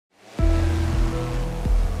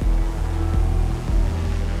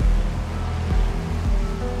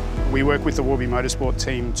We work with the Wooley Motorsport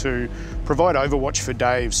team to provide overwatch for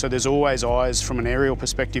Dave, so there's always eyes from an aerial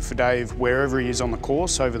perspective for Dave wherever he is on the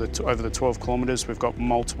course. Over the 12 kilometres, we've got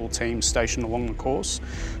multiple teams stationed along the course,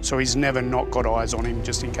 so he's never not got eyes on him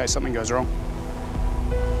just in case something goes wrong.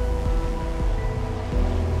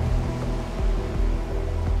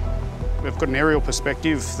 We've got an aerial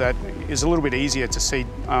perspective that is a little bit easier to see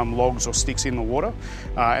logs or sticks in the water,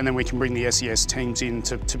 and then we can bring the SES teams in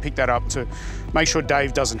to pick that up to make sure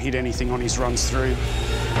Dave doesn't hit anything on his runs through.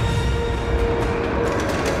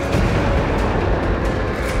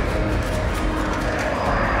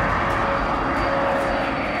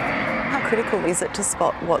 Critical is it to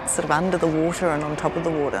spot what's sort of under the water and on top of the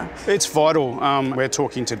water? It's vital. We're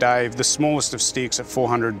talking to Dave. The smallest of sticks at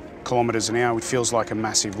 400 kilometres an hour, it feels like a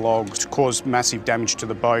massive log to cause massive damage to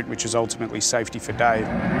the boat, which is ultimately safety for Dave.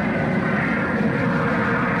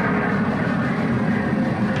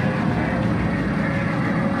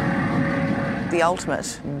 The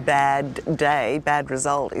ultimate bad day, bad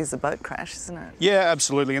result is a boat crash, isn't it? Yeah,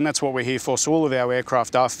 absolutely, and that's what we're here for. So all of our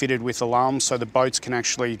aircraft are fitted with alarms so the boats can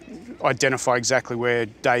actually identify exactly where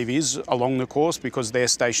Dave is along the course because they're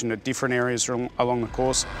stationed at different areas along the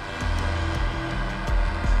course.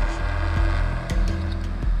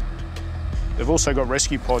 They've also got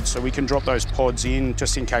rescue pods, so we can drop those pods in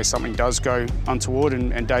just in case something does go untoward,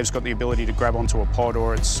 and Dave's got the ability to grab onto a pod,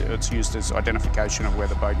 or it's used as identification of where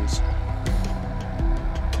the boat is.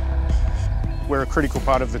 We're a critical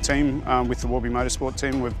part of the team with the Wooley Motorsport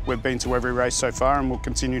team. We've been to every race so far and we'll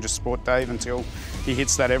continue to support Dave until he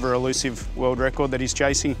hits that ever-elusive world record that he's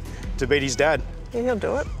chasing to beat his dad. Yeah, he'll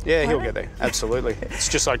do it. Yeah, he'll get there, absolutely. It's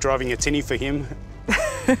just like driving a tinny for him.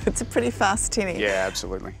 It's a pretty fast tinny. Yeah,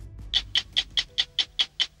 absolutely.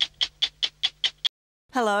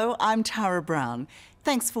 Hello, I'm Tara Brown.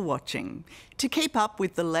 Thanks for watching. To keep up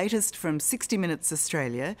with the latest from 60 Minutes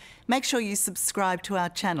Australia, make sure you subscribe to our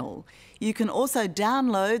channel. You can also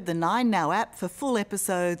download the 9Now app for full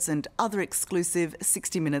episodes and other exclusive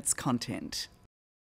 60 Minutes content.